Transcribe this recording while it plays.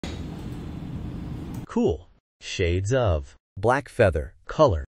cool shades of black feather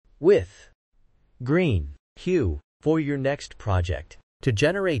color with green hue for your next project. To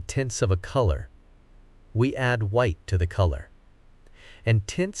generate tints of a color, we add white to the color, and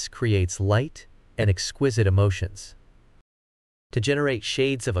tints creates light and exquisite emotions. To generate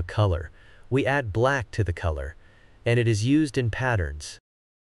shades of a color, we add black to the color, and it is used in patterns.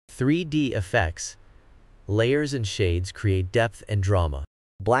 3D effects, layers and shades create depth and drama.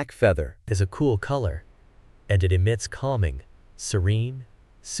 Black feather is a cool color, and it emits calming, serene,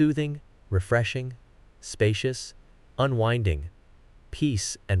 soothing, refreshing, spacious, unwinding,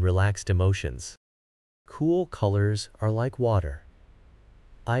 peace and relaxed emotions. Cool colors are like water,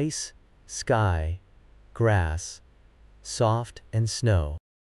 ice, sky, grass, soft and snow.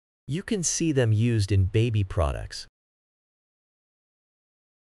 You can see them used in baby products,